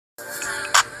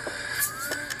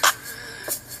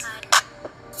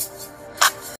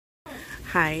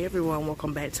Hi everyone,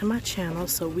 welcome back to my channel.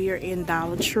 So we are in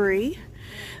Dollar Tree.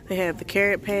 They have the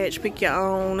carrot patch, pick your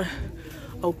own,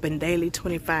 open daily,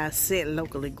 25-cent,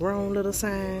 locally grown little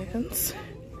signs.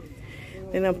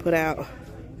 Then I put out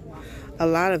a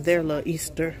lot of their little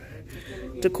Easter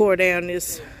decor down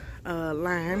this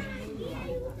line.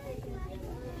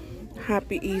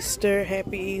 Happy Easter,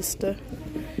 happy Easter.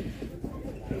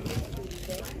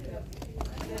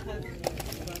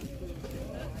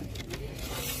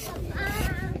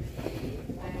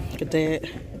 Look at that.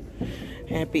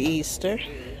 Happy Easter.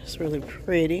 It's really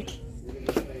pretty.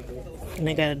 And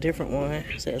they got a different one.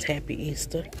 It says Happy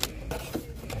Easter.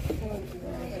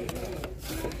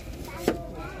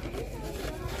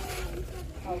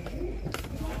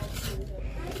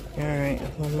 Alright,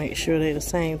 I'm gonna make sure they're the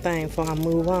same thing before I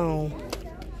move on.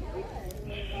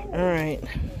 Alright.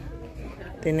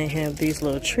 Then they have these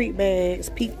little treat bags,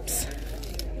 Peeps.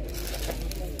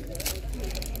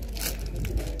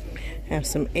 Have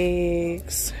some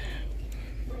eggs.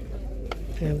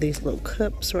 Have these little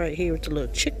cups right here with the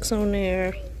little chicks on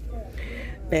there.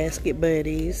 Basket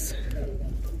Buddies.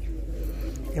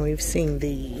 And we've seen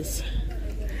these.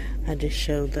 I just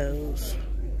showed those.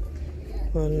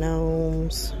 Little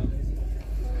gnomes.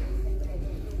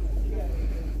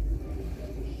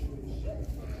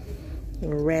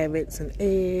 Little rabbits and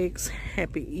eggs.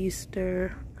 Happy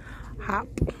Easter. Hop.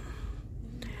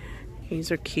 These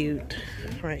are cute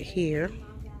right here.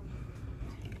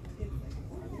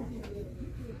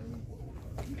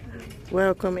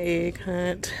 Welcome Egg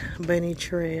Hunt, Bunny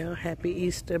Trail, Happy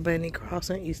Easter, Bunny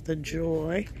Crossing, Easter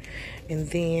Joy. And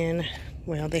then,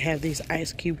 well, they have these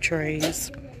ice cube trays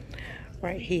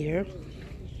right here.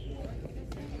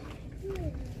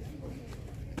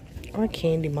 Or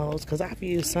candy molds, because I've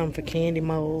used some for candy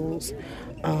molds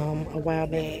a while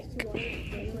back.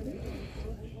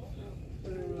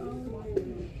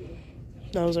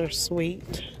 Those are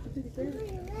sweet.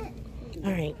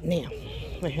 Alright, now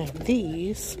we have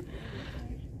these.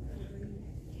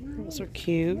 Those are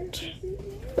cute.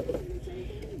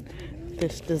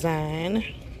 This design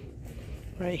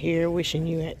right here, wishing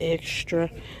you an extra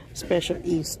special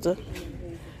Easter.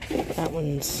 That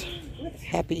one's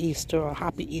Happy Easter or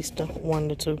Happy Easter, one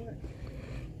to two.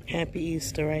 Happy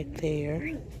Easter right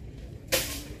there.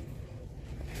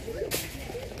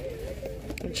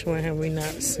 Which one have we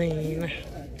not seen?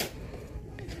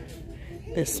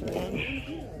 This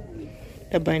one.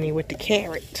 The bunny with the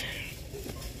carrot.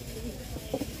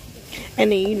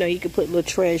 And then, you know, you can put little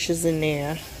treasures in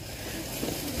there.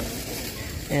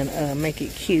 And make it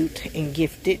cute and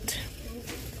gift it.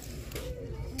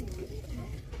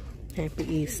 Happy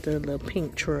Easter, little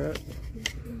pink truck.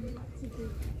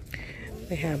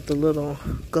 They have the little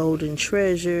golden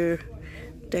treasure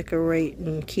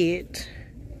decorating kit.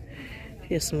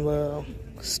 Here's some little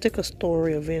sticker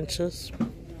story adventures.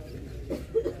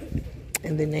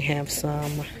 And then they have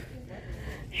some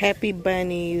Happy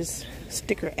Bunnies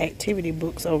sticker activity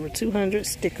books, over 200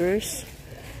 stickers.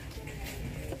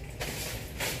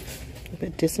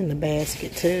 Put this in the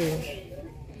basket too.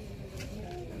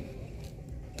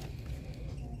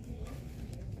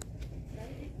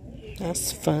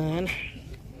 That's fun.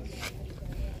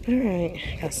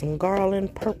 Alright, got some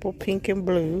garland, purple, pink, and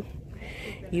blue.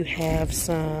 You have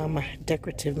some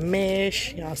decorative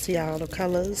mesh. Y'all see all the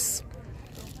colors.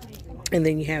 And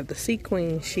then you have the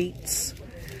sequin sheets.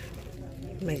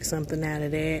 Make something out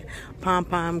of that.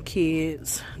 Pom-pom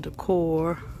kids,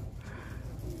 decor.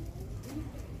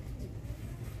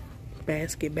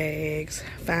 Basket bags.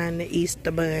 Find the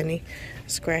Easter bunny.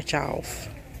 Scratch off.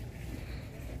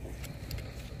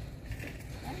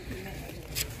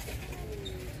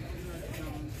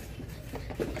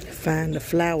 Find the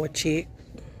flower chick.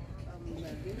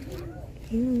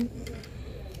 And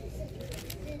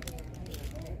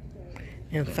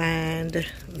find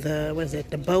the, what is it,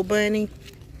 the bow bunny?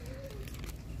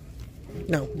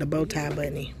 No, the bow tie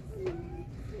bunny.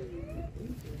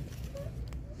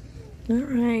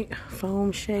 Alright,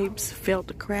 foam shapes,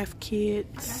 felt craft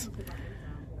kits,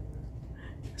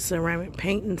 ceramic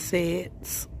painting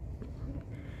sets.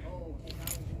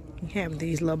 You have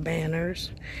these little banners.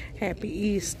 Happy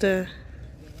Easter.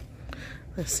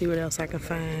 Let's see what else I can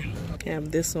find.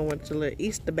 Have this one with the little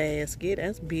Easter basket.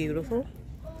 That's beautiful.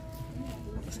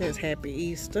 It says Happy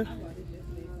Easter.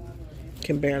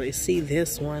 Can barely see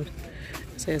this one.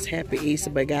 It says Happy Easter,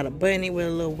 but got a bunny with a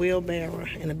little wheelbarrow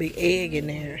and a big egg in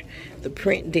there. The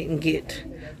print didn't get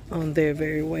on there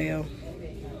very well.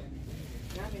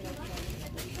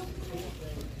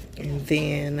 And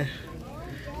then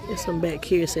this one back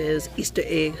here says Easter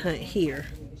egg hunt here.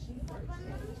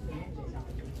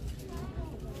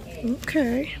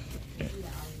 Okay.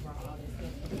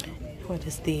 What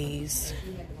is these?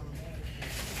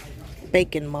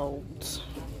 Bacon molds.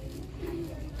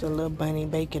 The little bunny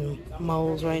bacon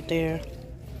molds right there.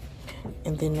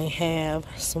 And then they have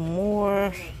some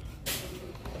more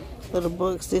little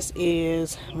books. This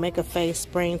is Make a Face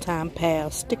Springtime Pal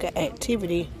sticker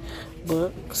activity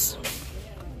books.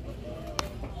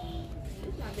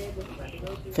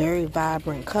 Very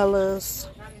vibrant colors.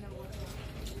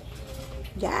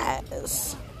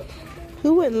 Yes.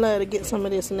 Who wouldn't love to get some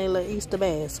of this in their little Easter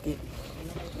basket?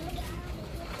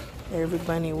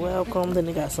 Everybody welcome. Then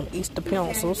they got some Easter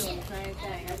pencils.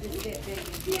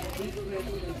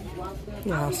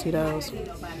 Y'all see those?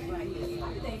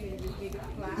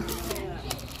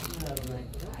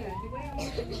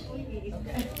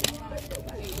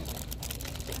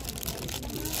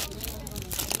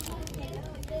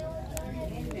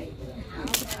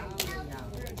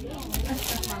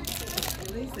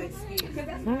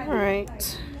 Alright,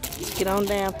 let's get on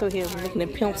down through here. We're looking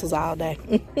at pencils all day.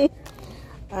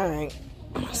 Alright,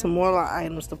 some more little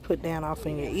items to put down off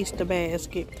in your Easter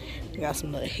basket. We got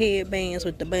some little headbands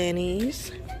with the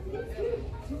bunnies.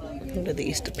 Look at the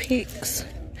Easter picks.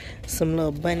 Some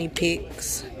little bunny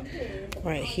picks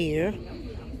right here.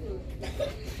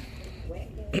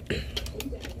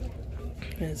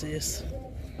 What's this?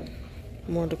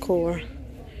 More decor.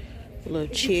 A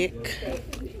little chick.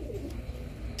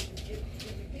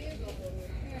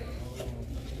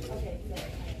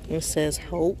 It says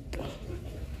hope.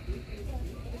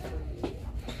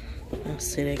 Let's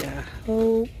see, they got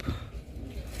hope,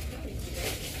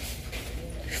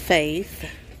 faith.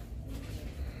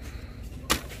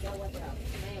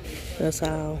 That's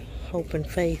all, hope and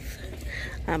faith.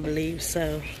 I believe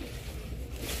so.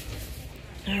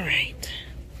 Alright.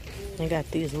 I got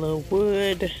these little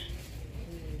wood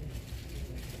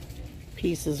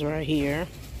pieces right here.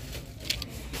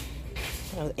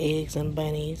 Eggs and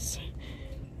bunnies.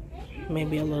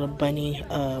 Maybe a little bunny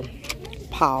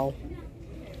paw.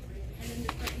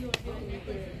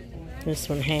 This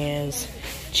one has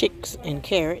chicks and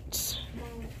carrots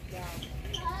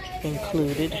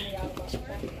included.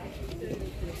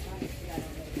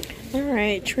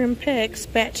 Alright, trim packs,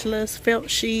 spatulas, felt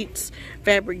sheets,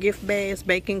 fabric gift bags,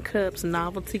 baking cups,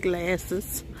 novelty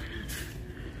glasses.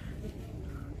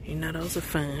 You know those are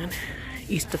fun.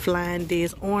 Easter flying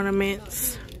disc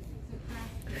ornaments.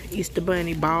 Easter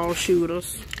bunny ball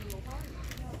shooters.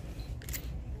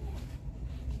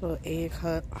 Little egg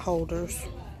holders.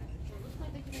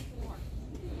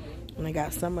 And I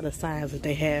got some of the signs that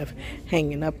they have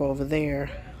hanging up over there,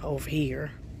 over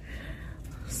here.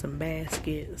 Some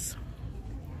baskets.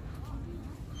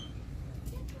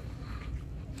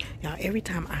 Y'all, every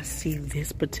time I see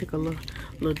this particular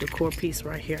little decor piece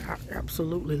right here, I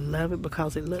absolutely love it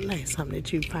because it looks like something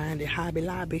that you find at Hobby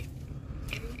Lobby.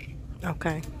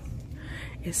 Okay.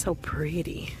 It's so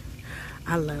pretty.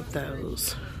 I love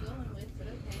those.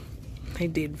 They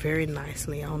did very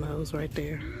nicely on those right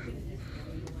there.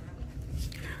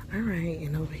 Alright,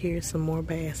 and over here some more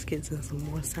baskets and some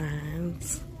more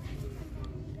signs.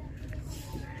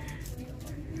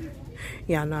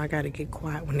 Y'all know I gotta get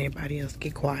quiet when everybody else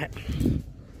get quiet.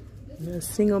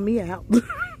 Just single me out.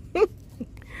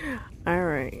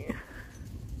 Alright.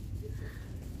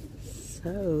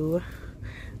 So,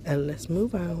 let's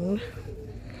move on.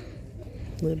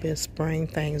 A little bit of spring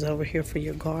things over here for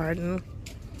your garden.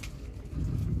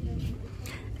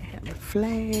 They have the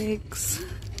flags.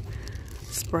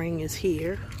 Spring is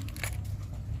here.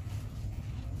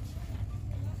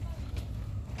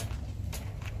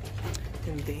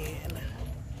 And then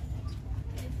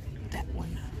that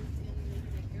one.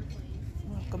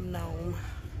 Welcome gnome.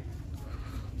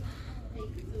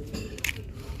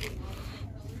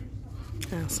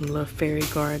 Now some little fairy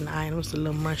garden items, the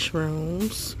little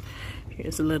mushrooms.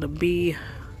 Here's a little bee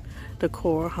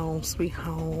decor, home sweet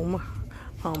home.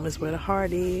 Home is where the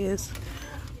heart is.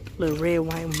 Little red,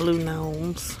 white, and blue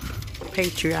gnomes.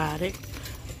 Patriotic.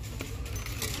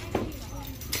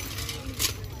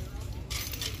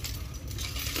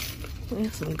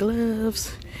 And some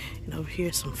gloves. And over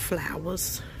here some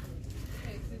flowers.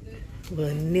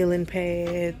 Little kneeling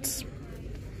pads.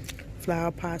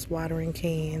 Flower pots, watering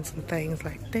cans, and things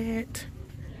like that.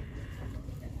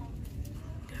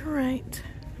 Alright,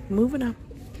 moving on.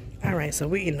 Alright, so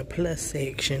we're in the plus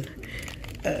section.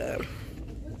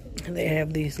 And they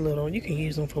have these little, you can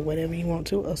use them for whatever you want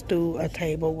to. A stool, a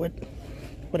table,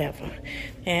 whatever.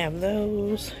 They have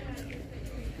those.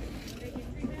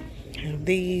 Have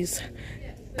these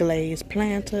glazed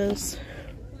planters.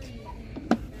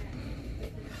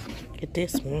 Get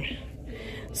this one.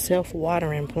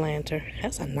 Self-watering planter.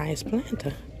 That's a nice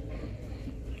planter.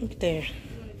 Look there.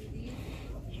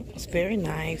 It's very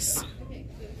nice.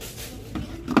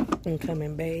 And come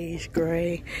in beige,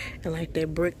 gray, and like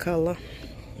that brick color,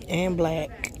 and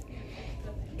black.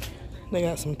 They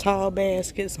got some tall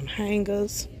baskets, some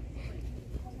hangers.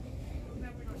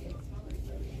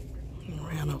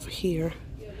 Around over here,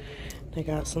 they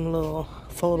got some little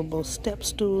foldable step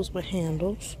stools with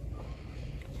handles.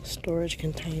 Storage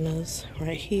containers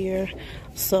right here.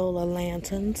 Solar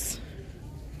lanterns.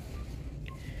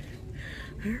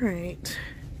 Alright.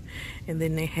 And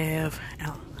then they have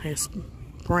their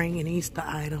spring and Easter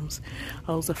items.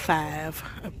 Those are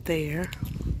 $5 up there.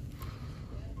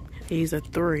 These are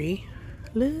 $3.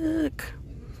 Look.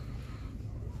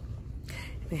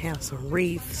 They have some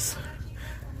wreaths.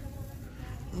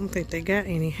 I don't think they got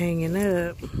any hanging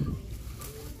up.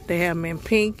 They have them in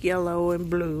pink, yellow, and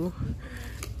blue.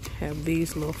 Have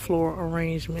these little floral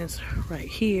arrangements right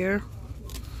here.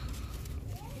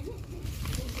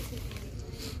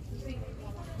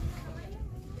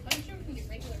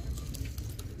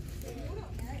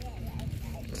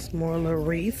 Some more little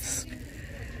wreaths.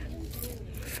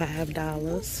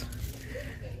 $5.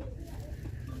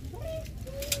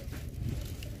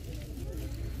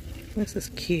 This is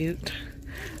cute.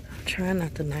 I'm trying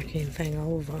not to knock anything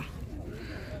over.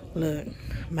 Look,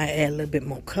 might add a little bit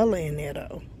more color in there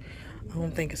though. I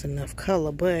don't think it's enough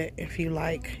color, but if you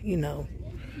like, you know,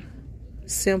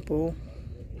 simple,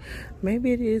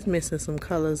 maybe it is missing some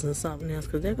colors and something else,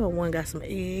 because there go one got some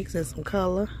eggs and some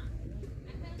color.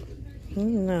 I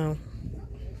don't know.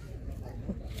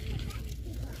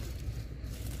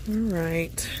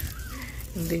 Alright.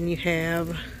 And then you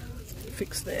have,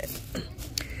 fix that.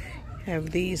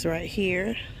 Have these right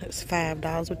here. That's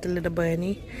 $5 with the little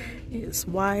bunny. It's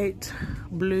white,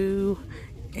 blue,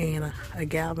 and a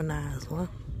galvanized one.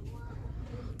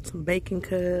 Some baking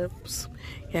cups.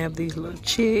 You have these little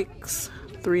chicks,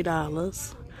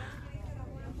 $3.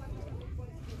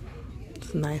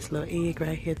 It's a nice little egg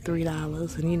right here,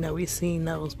 $3. And you know, we've seen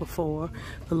those before.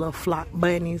 The little flock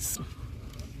bunnies.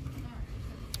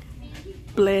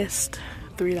 Blessed,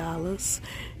 $3.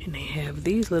 And they have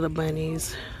these little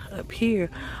bunnies up here.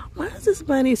 Why is this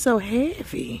bunny so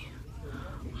heavy?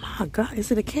 My God, is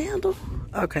it a candle?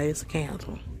 Okay, it's a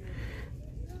candle.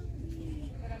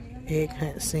 Egg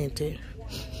hunt scented.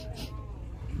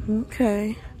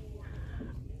 Okay.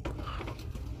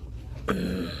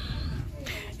 And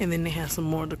then they have some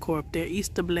more decor up there.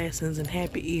 Easter blessings and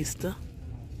happy Easter.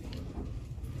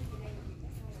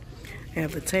 They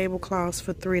have the tablecloths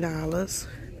for $3.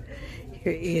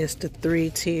 Here is the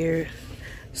 3-tier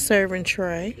serving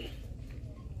tray.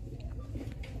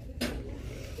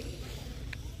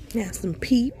 Got some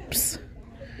peeps.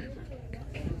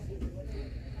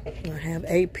 I have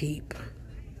a peep.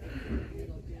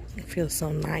 It feels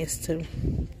so nice too.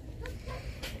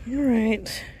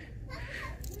 Alright.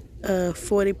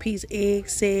 40-piece egg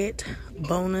set.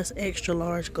 Bonus extra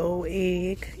large gold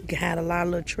egg. Got a lot of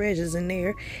little treasures in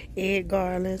there. Egg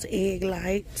garlands, egg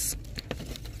lights.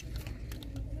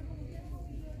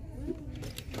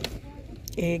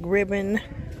 Egg ribbon.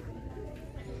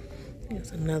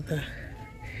 Here's another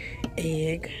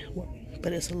egg,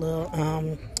 but it's a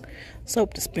little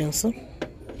soap dispenser.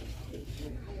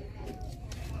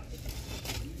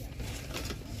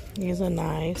 These are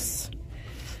nice,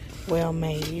 well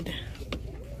made.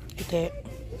 Look at that.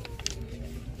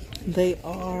 They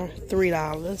are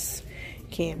 $3.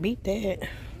 Can't beat that.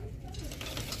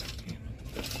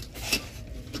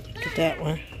 Look at that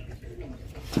one.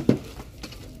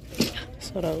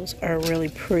 So those are really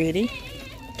pretty.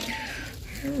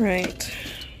 Alright.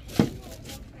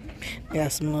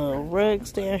 Got some little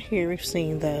rugs down here. We've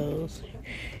seen those.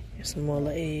 Here's some more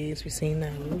little eggs. We've seen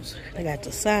those. They got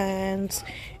the signs.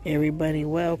 Everybody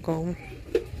welcome.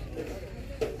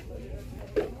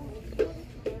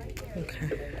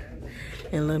 Okay.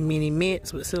 And little mini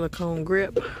mitts with silicone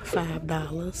grip.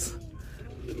 $5.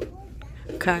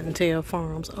 Cottontail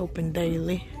Farms open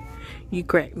daily. You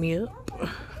crack me up.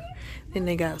 Then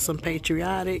they got some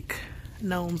patriotic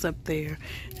gnomes up there.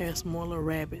 There's some more little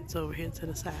rabbits over here to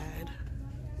the side.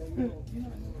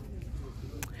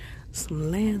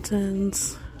 Some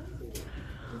lanterns.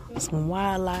 Some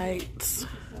wire lights.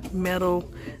 Metal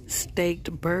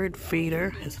staked bird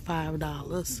feeder is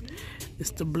 $5.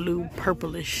 It's the blue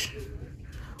purplish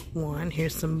one.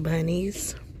 Here's some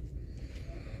bunnies.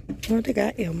 Oh, they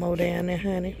got Elmo down there,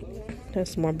 honey.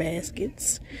 There's some more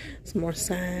baskets. Some more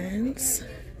signs.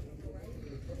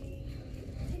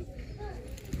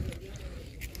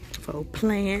 Faux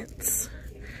plants.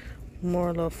 More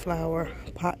little flower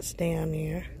pots down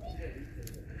there.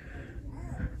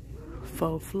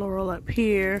 Faux floral up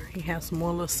here. You have some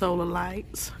more little solar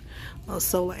lights. Little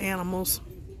solar animals.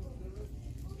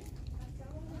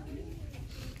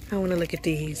 I want to look at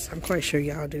these. I'm quite sure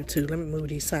y'all do too. Let me move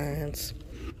these signs.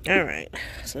 All right,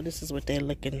 so this is what they're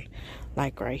looking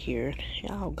like right here.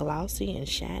 Y'all glossy and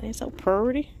shiny, so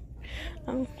pretty.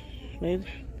 Oh, they look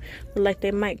like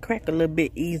they might crack a little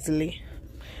bit easily,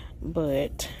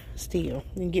 but still,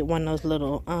 you can get one of those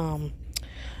little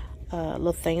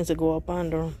little things that go up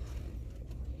under them.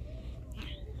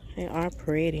 They are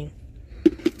pretty.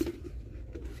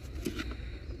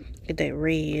 Get that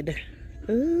red.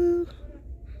 Ooh.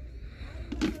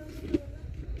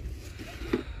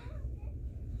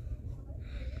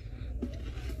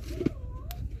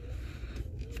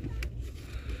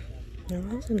 Now,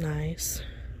 those are nice.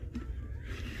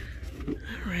 All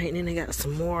right, and then they got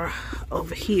some more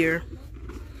over here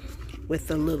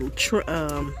with a little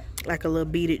like a little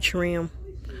beaded trim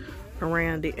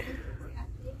around it.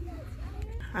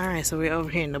 All right, so we're over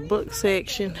here in the book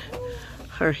section.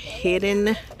 Her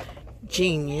Hidden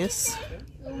Genius.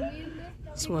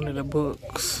 It's one of the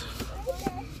books.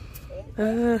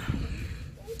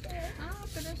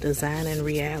 Design and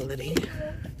Reality.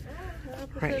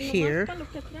 Right here.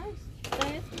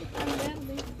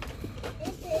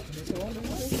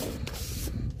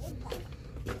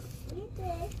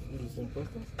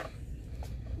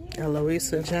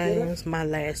 Eloisa James, My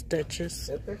Last Duchess.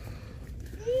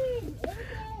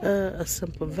 A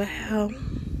Simple Vow.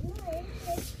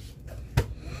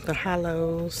 The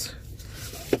Hollows.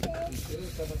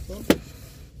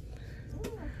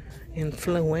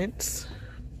 Influence.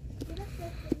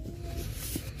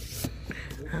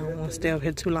 I don't want to stay up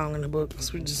here too long in the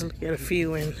books. We just look at a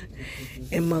few in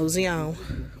Mosion.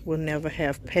 We'll Never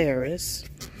Have Paris.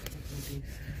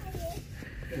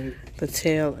 The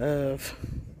Tale of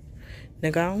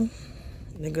Nagun.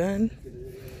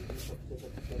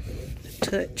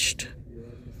 Touched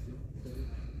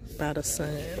by the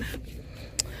Sun.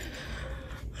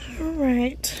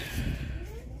 Alright.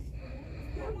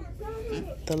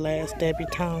 The Last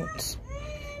Debutante.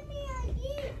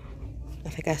 I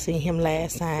think I seen him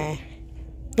last time.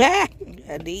 Ah!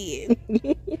 I did.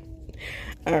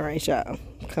 Alright, y'all.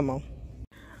 Come on.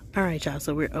 Alright, y'all.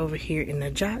 So we're over here in the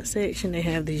Jot section. They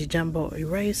have these jumbo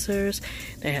erasers.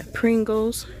 They have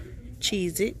Pringles,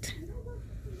 Cheez-It.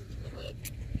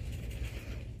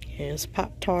 Here's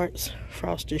Pop-Tarts,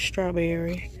 Frosted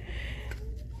Strawberry.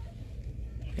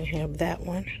 They have that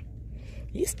one.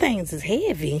 These things is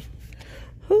heavy.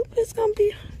 Who is going to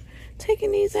be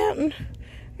taking these out and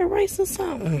erasing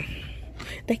something?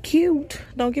 They're cute,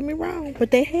 don't get me wrong,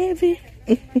 but they're heavy.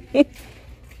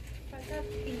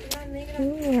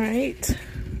 Alright.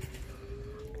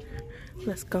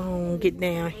 Let's go and get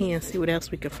down here and see what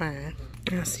else we can find.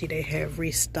 I see they have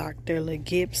restocked their little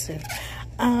Gibson.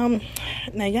 Now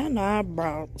y'all know I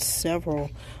brought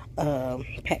several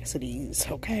packs of these,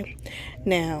 okay?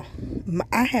 Now,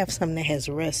 I have some that has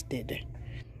rusted.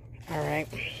 Alright.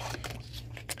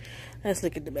 Let's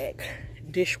look at the back.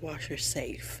 Dishwasher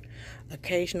safe.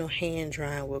 Occasional hand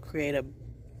drying will create a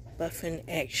buffing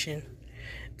action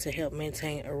to help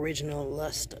maintain original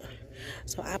luster.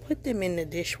 So I put them in the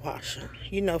dishwasher,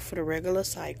 you know, for the regular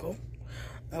cycle.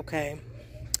 Okay.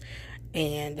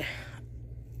 And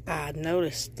I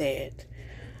noticed that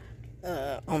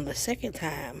on the second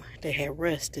time they had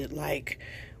rusted, like,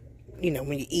 you know,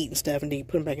 when you eat and stuff and then you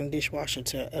put them back in the dishwasher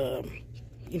to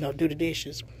you know, do the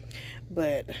dishes.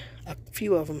 But a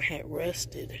few of them had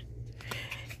rusted,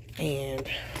 and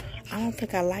I don't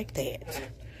think I like that.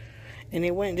 And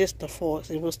it wasn't just the forks,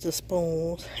 it was the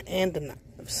spoons and the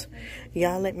knives.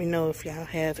 Y'all let me know if y'all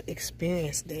have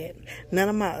experienced that. None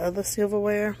of my other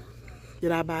silverware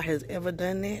that I buy has ever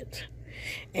done that.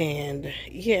 And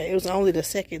yeah, it was only the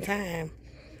second time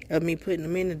of me putting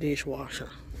them in the dishwasher.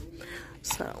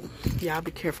 So y'all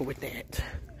be careful with that.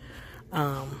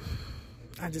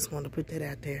 I just wanted to put that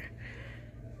out there.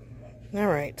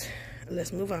 Alright,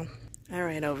 let's move on.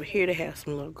 Alright, over here they have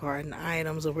some little garden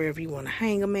items or wherever you want to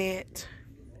hang them at.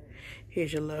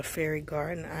 Here's your little fairy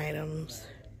garden items.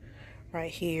 Right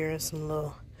here, some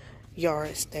little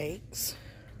yard stakes.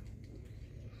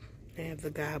 They have the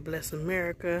God Bless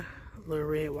America, little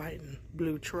red, white, and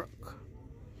blue truck.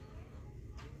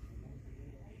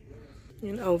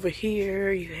 And over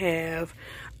here you have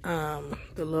the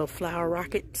little flower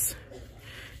rockets,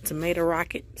 tomato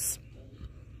rockets,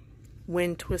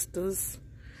 wind twisters,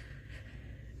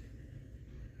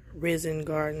 resin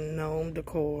garden gnome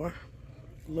decor,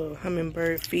 little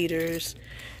hummingbird feeders,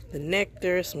 the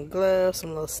nectar, some gloves,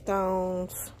 some little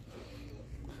stones,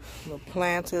 little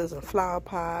planters and flower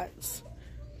pots.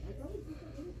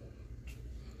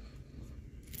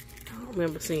 I don't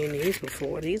remember seeing these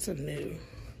before. These are new.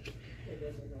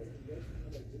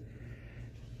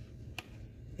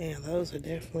 Yeah, those are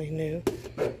definitely new.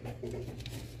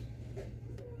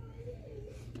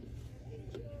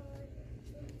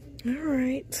 All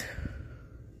right.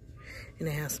 And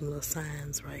they have some little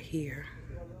signs right here.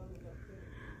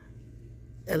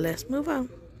 And let's move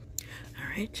on. All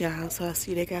right, y'all. So I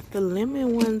see they got the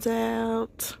lemon ones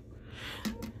out.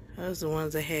 Those are the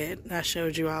ones I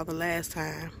showed you all the last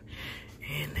time.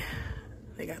 And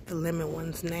they got the lemon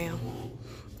ones now.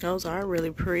 Those are really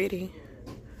pretty.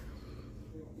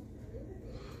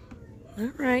 All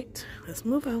right, let's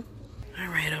move on. All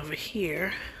right, over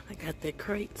here, I got their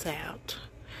crates out.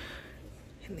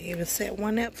 And they even set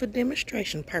one up for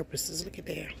demonstration purposes. Look at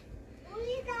there.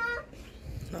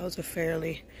 Those are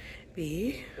fairly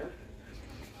big.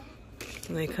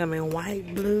 And they come in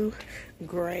white, blue,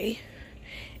 gray.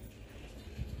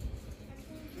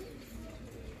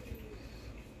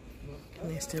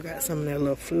 And they still got some of their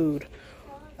little food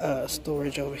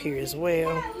storage over here as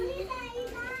well.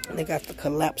 And they got the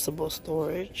collapsible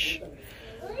storage.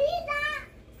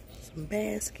 Some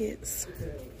baskets.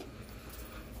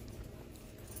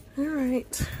 All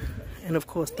right. And of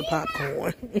course the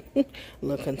popcorn.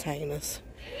 Little containers.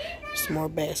 Some more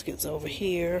baskets over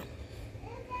here.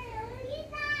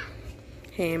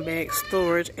 Handbag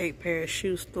storage, 8 pair of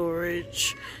shoe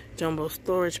storage, jumbo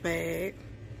storage bag.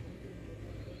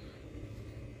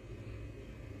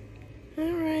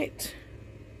 All right.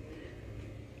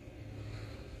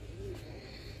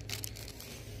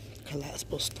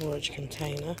 Collapsible storage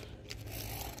container.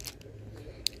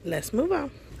 Let's move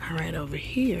on. All right, over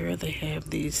here they have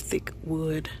these thick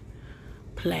wood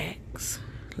plaques.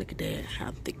 Look at that,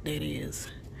 how thick that is.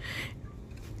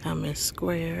 I'm in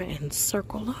square and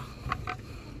circular.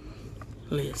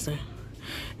 Listen.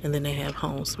 And then they have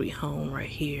Home Sweet Home right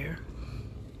here.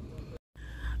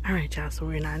 All right, y'all, so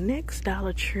we're in our next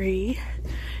Dollar Tree.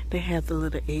 They have the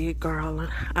little egg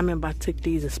garland. I remember I took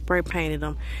these and spray painted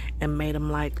them and made them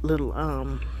like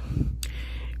little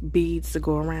beads to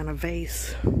go around a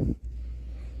vase.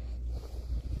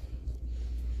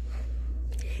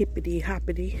 Hippity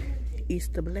hoppity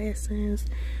Easter blessings.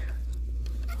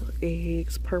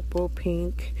 Eggs, purple,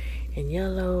 pink, and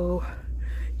yellow.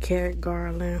 Carrot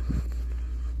garland.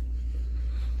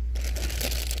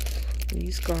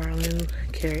 These garland,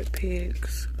 carrot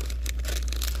pigs.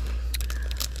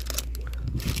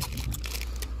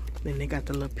 Then they got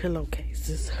the little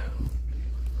pillowcases.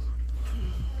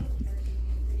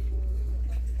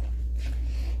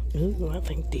 Ooh, I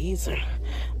think these are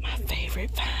my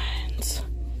favorite finds.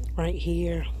 Right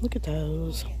here. Look at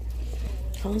those.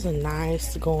 Those are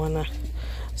nice to go on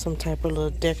some type of little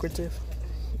decorative.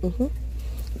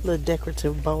 Little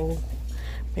decorative bowl.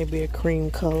 Maybe a cream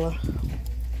color.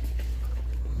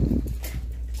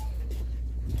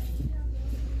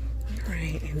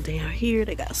 Alright, and down here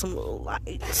they got some little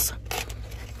lights.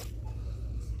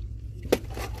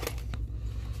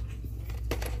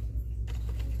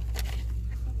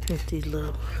 With these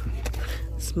little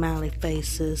smiley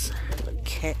faces, little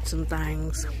cats and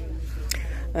things.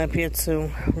 Up here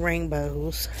too,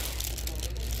 rainbows,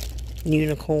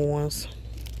 unicorns,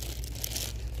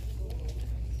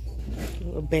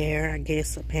 a bear, I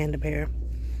guess, a panda bear.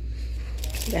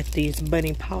 Got these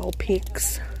bunny paw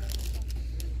picks.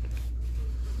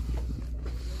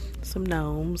 Some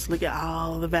gnomes. Look at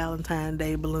all the Valentine's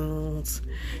Day balloons.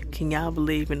 Can y'all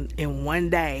believe in one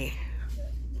day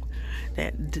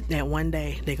that one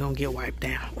day they're gonna get wiped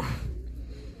out?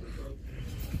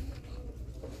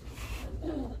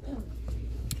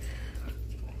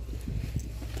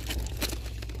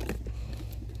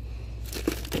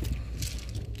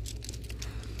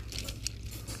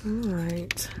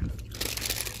 Alright.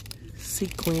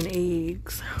 Sequin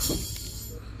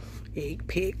eggs. Egg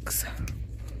picks.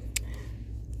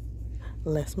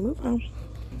 Let's move on.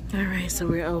 Alright, so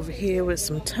we're over here with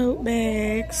some tote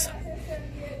bags.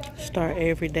 Start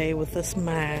every day with a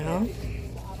smile.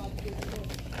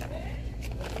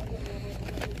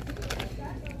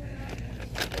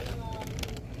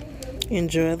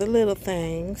 Enjoy the little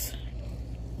things.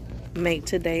 Make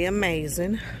today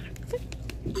amazing.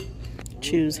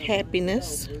 Choose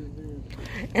happiness.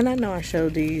 And I know I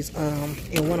showed these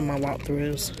in one of my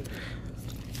walkthroughs.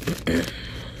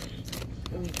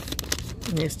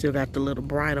 They still got the little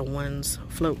brighter ones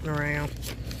floating around.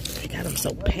 They got them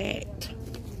so packed.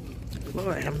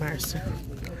 Lord have mercy.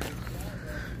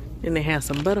 Then they have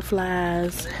some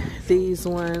butterflies. These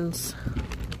ones.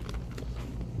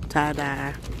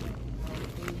 Tie-dye.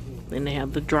 Then they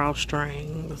have the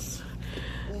drawstrings.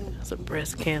 It's a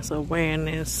breast cancer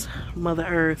awareness. Mother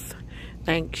Earth.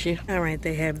 Thanks you. Alright,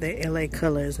 they have the LA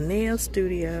Colors Nail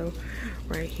Studio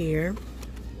right here.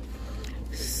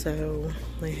 So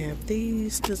They have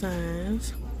these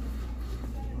designs,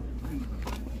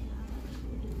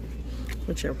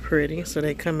 which are pretty. So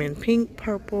they come in pink,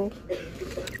 purple. I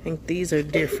think these are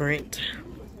different.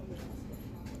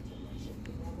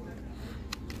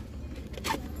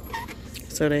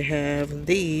 So they have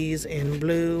these in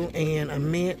blue and a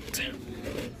mint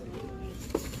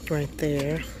right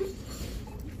there.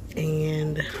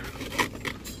 And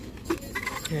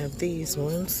have these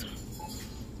ones.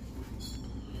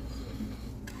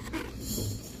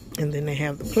 And then they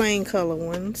have the plain color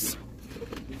ones.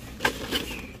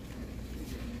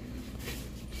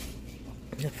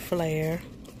 The flare.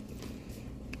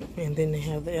 And then they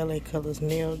have the LA Colors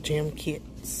nail gem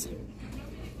kits.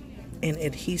 And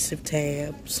adhesive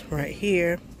tabs right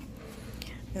here.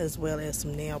 As well as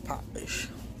some nail polish.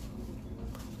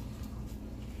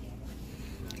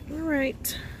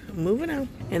 Alright, moving on.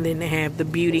 And then they have the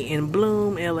Beauty in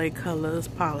Bloom LA Colors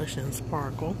Polish and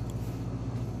Sparkle.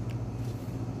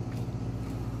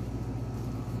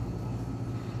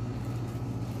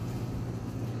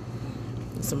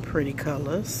 Some pretty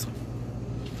colors.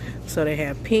 So they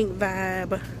have Pink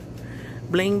Vibe,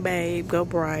 Bling Babe, Go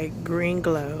Bright, Green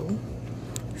Glow,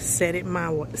 See It My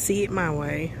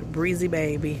Way, Breezy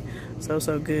Baby,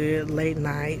 So Good, Late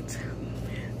Night,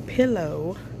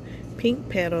 Pillow, Pink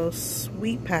Petals,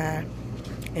 Sweet Pie,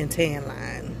 and Tan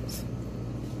Lines.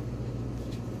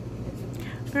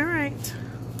 Alright,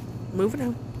 moving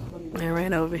on. And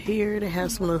right over here, they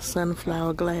have some little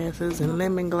sunflower glasses and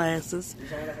lemon glasses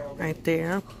right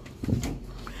there.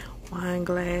 Wine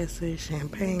glasses,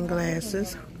 champagne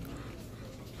glasses.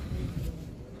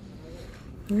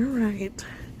 Alright.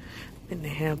 Then they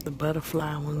have the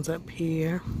butterfly ones up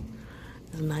here.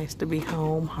 It's nice to be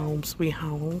home. Home sweet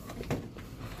home.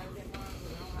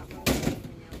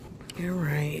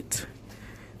 Alright.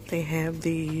 They have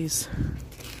these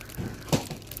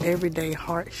everyday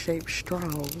heart-shaped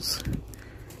straws.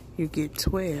 You get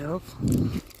 12.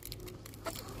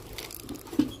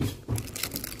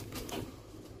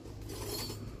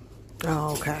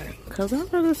 Oh, okay. Because I'm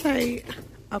going to say,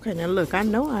 okay, now look, I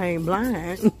know I ain't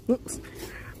blind.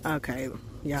 Okay,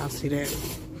 y'all see that?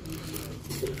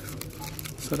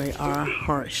 So they are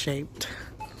heart-shaped.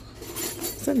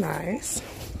 So nice.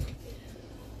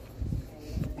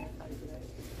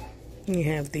 You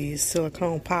have these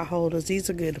silicone pot holders. These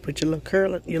are good to put your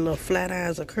little flat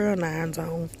irons or curl irons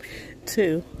on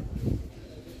too.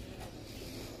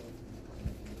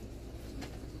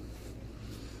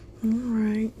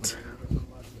 Alright.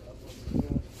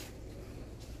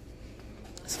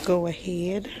 Let's go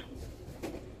ahead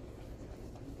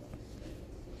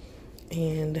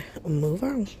and move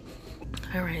on.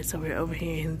 Alright, so we're over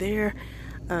here in their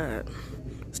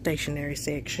stationery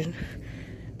section.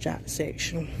 Jot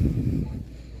section.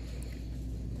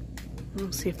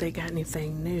 Let's see if they got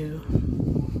anything new.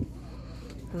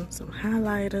 Some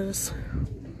highlighters.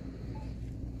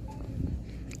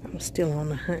 I'm still on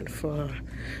the hunt for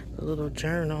the little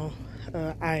journal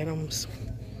items.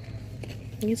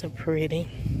 These are pretty.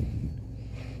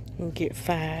 You can get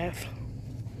 5.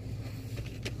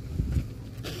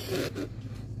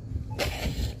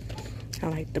 I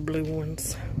like the blue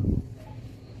ones.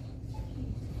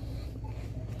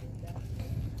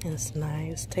 It's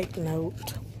nice. Take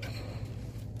note.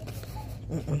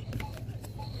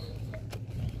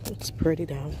 It's pretty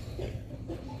though.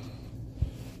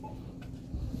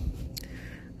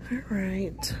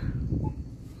 Alright.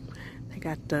 They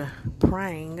got the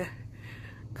Prang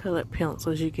colored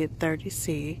pencils. You get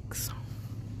 36.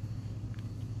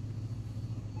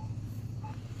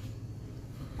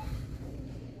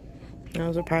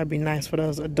 Those would probably be nice for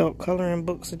those adult coloring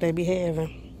books that they be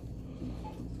having.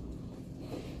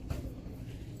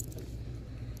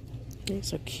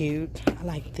 These are cute. I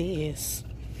like this.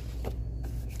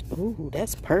 Ooh,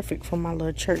 that's perfect for my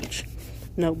little church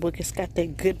notebook. It's got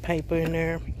that good paper in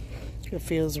there. It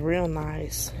feels real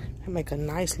nice. I make a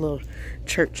nice little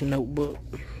church notebook.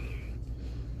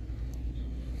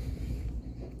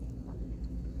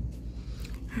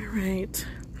 Alright.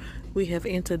 We have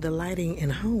entered the lighting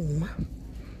and home.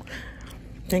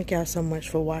 Thank y'all so much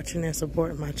for watching and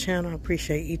supporting my channel. I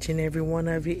appreciate each and every one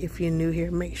of you. If you're new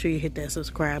here, make sure you hit that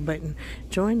subscribe button.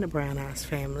 Join the Brown Eyes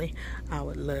family. I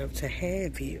would love to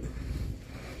have you.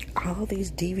 All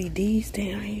these DVDs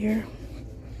down here.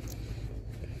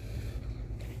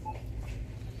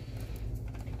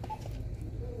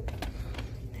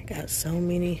 I got so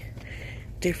many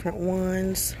different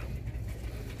ones.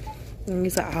 And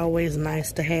these are always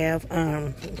nice to have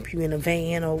if you're in a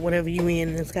van or whatever you're in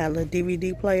and it's got a little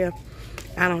DVD player.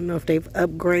 I don't know if they've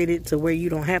upgraded to where you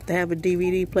don't have to have a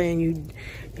DVD player and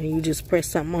you just press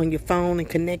something on your phone and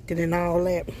connect it and all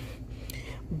that.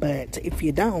 But if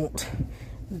you don't,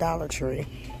 Dollar Tree.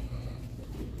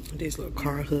 These little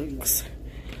car hooks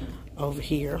over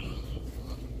here.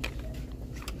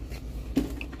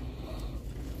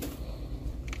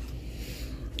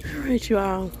 Alright, you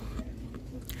all.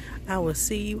 I will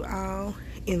see you all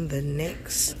in the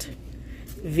next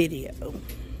video.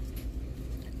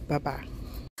 Bye-bye.